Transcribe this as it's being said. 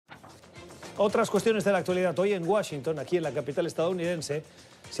Otras cuestiones de la actualidad. Hoy en Washington, aquí en la capital estadounidense,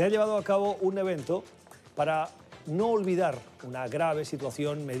 se ha llevado a cabo un evento para no olvidar una grave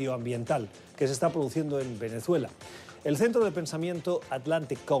situación medioambiental que se está produciendo en Venezuela. El Centro de Pensamiento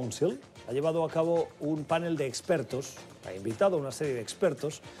Atlantic Council ha llevado a cabo un panel de expertos, ha invitado a una serie de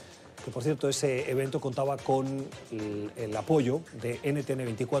expertos, que por cierto ese evento contaba con el apoyo de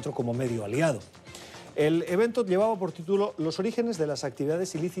NTN24 como medio aliado. El evento llevaba por título Los orígenes de las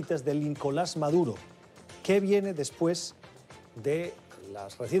actividades ilícitas de Nicolás Maduro. ¿Qué viene después de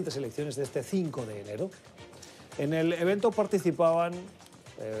las recientes elecciones de este 5 de enero? En el evento participaban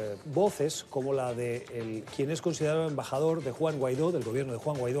voces como la de quien es considerado embajador de Juan Guaidó, del gobierno de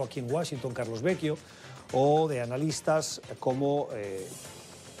Juan Guaidó aquí en Washington, Carlos Vecchio, o de analistas como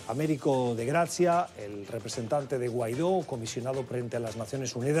Américo de Gracia, el representante de Guaidó, comisionado frente a las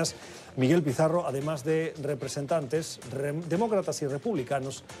Naciones Unidas, Miguel Pizarro, además de representantes demócratas y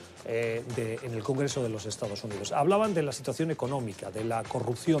republicanos en el Congreso de los Estados Unidos. Hablaban de la situación económica, de la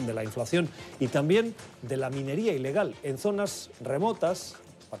corrupción, de la inflación y también de la minería ilegal en zonas remotas,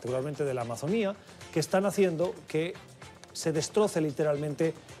 particularmente de la Amazonía, que están haciendo que se destroce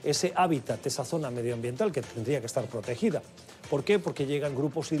literalmente ese hábitat, esa zona medioambiental que tendría que estar protegida. ¿Por qué? Porque llegan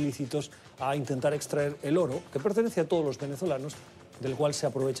grupos ilícitos a intentar extraer el oro que pertenece a todos los venezolanos, del cual se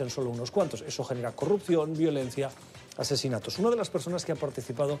aprovechan solo unos cuantos. Eso genera corrupción, violencia, asesinatos. Una de las personas que ha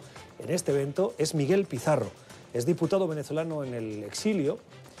participado en este evento es Miguel Pizarro. Es diputado venezolano en el exilio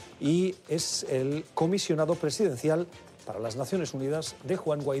y es el comisionado presidencial para las Naciones Unidas de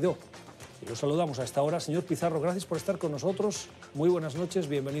Juan Guaidó. Y lo saludamos a esta hora. Señor Pizarro, gracias por estar con nosotros. Muy buenas noches,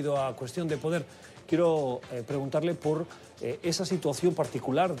 bienvenido a Cuestión de Poder. Quiero preguntarle por esa situación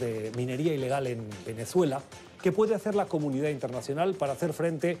particular de minería ilegal en Venezuela. ¿Qué puede hacer la comunidad internacional para hacer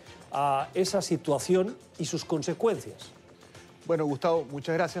frente a esa situación y sus consecuencias? Bueno, Gustavo,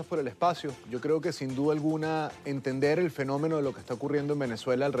 muchas gracias por el espacio. Yo creo que sin duda alguna entender el fenómeno de lo que está ocurriendo en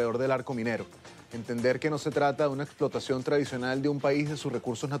Venezuela alrededor del arco minero, entender que no se trata de una explotación tradicional de un país de sus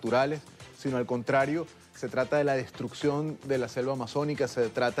recursos naturales, sino al contrario, se trata de la destrucción de la selva amazónica, se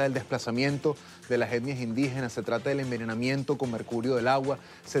trata del desplazamiento de las etnias indígenas, se trata del envenenamiento con mercurio del agua,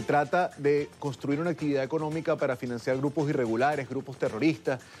 se trata de construir una actividad económica para financiar grupos irregulares, grupos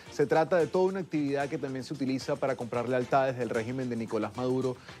terroristas, se trata de toda una actividad que también se utiliza para comprar lealtades del régimen de Nicolás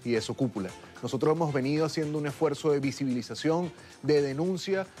Maduro y de su cúpula. Nosotros hemos venido haciendo un esfuerzo de visibilización, de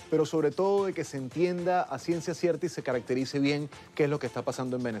denuncia, pero sobre todo de que se entienda a ciencia cierta y se caracterice bien qué es lo que está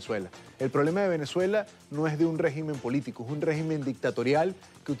pasando en Venezuela. El problema de Venezuela no es de un régimen político, es un régimen dictatorial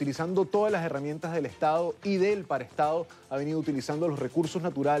que utilizando todas las herramientas del Estado y del paraestado ha venido utilizando los recursos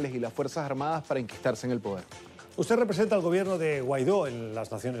naturales y las Fuerzas Armadas para enquistarse en el poder. Usted representa al gobierno de Guaidó en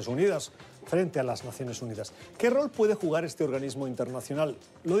las Naciones Unidas, frente a las Naciones Unidas. ¿Qué rol puede jugar este organismo internacional?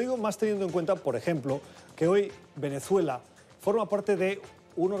 Lo digo más teniendo en cuenta, por ejemplo, que hoy Venezuela forma parte de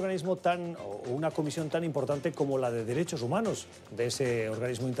un organismo o una comisión tan importante como la de derechos humanos de ese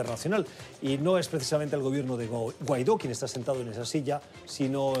organismo internacional. Y no es precisamente el gobierno de Guaidó quien está sentado en esa silla,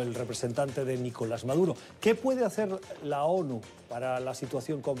 sino el representante de Nicolás Maduro. ¿Qué puede hacer la ONU para la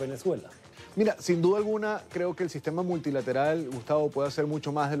situación con Venezuela? Mira, sin duda alguna, creo que el sistema multilateral, Gustavo, puede hacer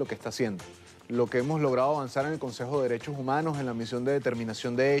mucho más de lo que está haciendo. Lo que hemos logrado avanzar en el Consejo de Derechos Humanos, en la misión de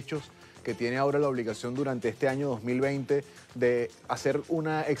determinación de hechos, que tiene ahora la obligación durante este año 2020 de hacer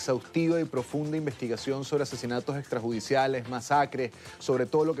una exhaustiva y profunda investigación sobre asesinatos extrajudiciales, masacres, sobre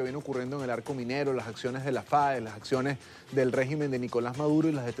todo lo que viene ocurriendo en el arco minero, las acciones de la FAE, las acciones del régimen de Nicolás Maduro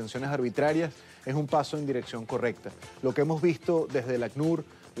y las detenciones arbitrarias, es un paso en dirección correcta. Lo que hemos visto desde el ACNUR,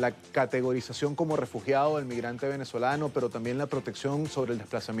 la categorización como refugiado del migrante venezolano, pero también la protección sobre el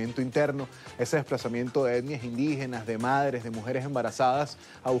desplazamiento interno, ese desplazamiento de etnias indígenas, de madres, de mujeres embarazadas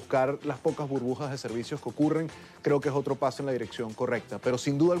a buscar las pocas burbujas de servicios que ocurren, creo que es otro paso en la dirección correcta. Pero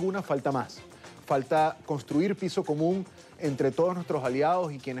sin duda alguna falta más. Falta construir piso común entre todos nuestros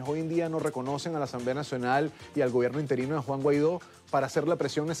aliados y quienes hoy en día no reconocen a la Asamblea Nacional y al gobierno interino de Juan Guaidó para hacer la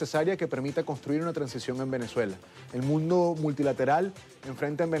presión necesaria que permita construir una transición en Venezuela. El mundo multilateral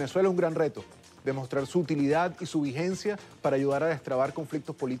enfrenta en Venezuela un gran reto, demostrar su utilidad y su vigencia para ayudar a destrabar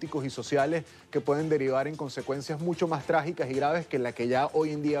conflictos políticos y sociales que pueden derivar en consecuencias mucho más trágicas y graves que la que ya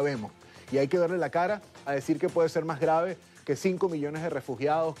hoy en día vemos. Y hay que darle la cara a decir que puede ser más grave que 5 millones de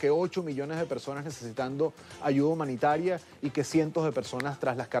refugiados, que 8 millones de personas necesitando ayuda humanitaria y que cientos de personas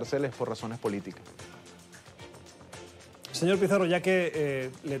tras las cárceles por razones políticas. Señor Pizarro, ya que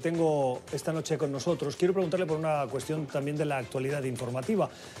le tengo esta noche con nosotros, quiero preguntarle por una cuestión también de la actualidad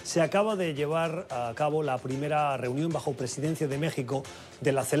informativa. Se acaba de llevar a cabo la primera reunión bajo presidencia de México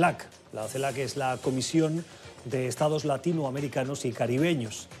de la CELAC. La CELAC es la Comisión de Estados Latinoamericanos y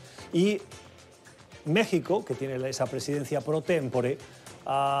Caribeños. Y México, que tiene esa presidencia pro tempore,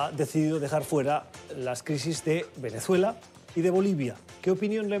 ha decidido dejar fuera las crisis de Venezuela y de Bolivia. ¿Qué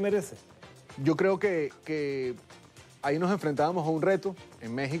opinión le merece? Yo creo que ahí nos enfrentábamos a un reto.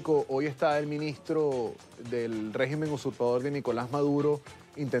 En México hoy está el ministro del régimen usurpador de Nicolás Maduro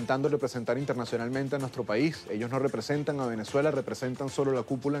intentando representar internacionalmente a nuestro país. Ellos no representan a Venezuela, representan solo la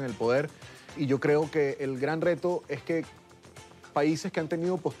cúpula en el poder. Y yo creo que el gran reto es que países que han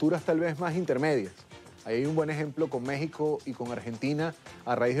tenido posturas tal vez más intermedias. Ahí hay un buen ejemplo con México y con Argentina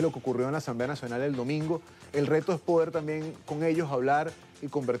a raíz de lo que ocurrió en la Asamblea Nacional el domingo. El reto es poder también con ellos hablar y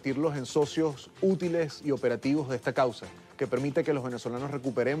convertirlos en socios útiles y operativos de esta causa, que permite que los venezolanos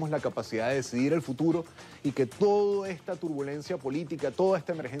recuperemos la capacidad de decidir el futuro y que toda esta turbulencia política, toda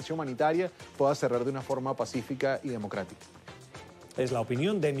esta emergencia humanitaria pueda cerrar de una forma pacífica y democrática. Es la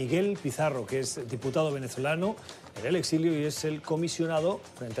opinión de Miguel Pizarro, que es diputado venezolano en el exilio y es el comisionado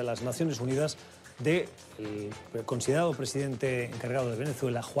frente a las Naciones Unidas del considerado presidente encargado de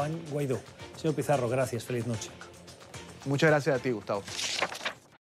Venezuela, Juan Guaidó. Señor Pizarro, gracias. Feliz noche. Muchas gracias a ti, Gustavo.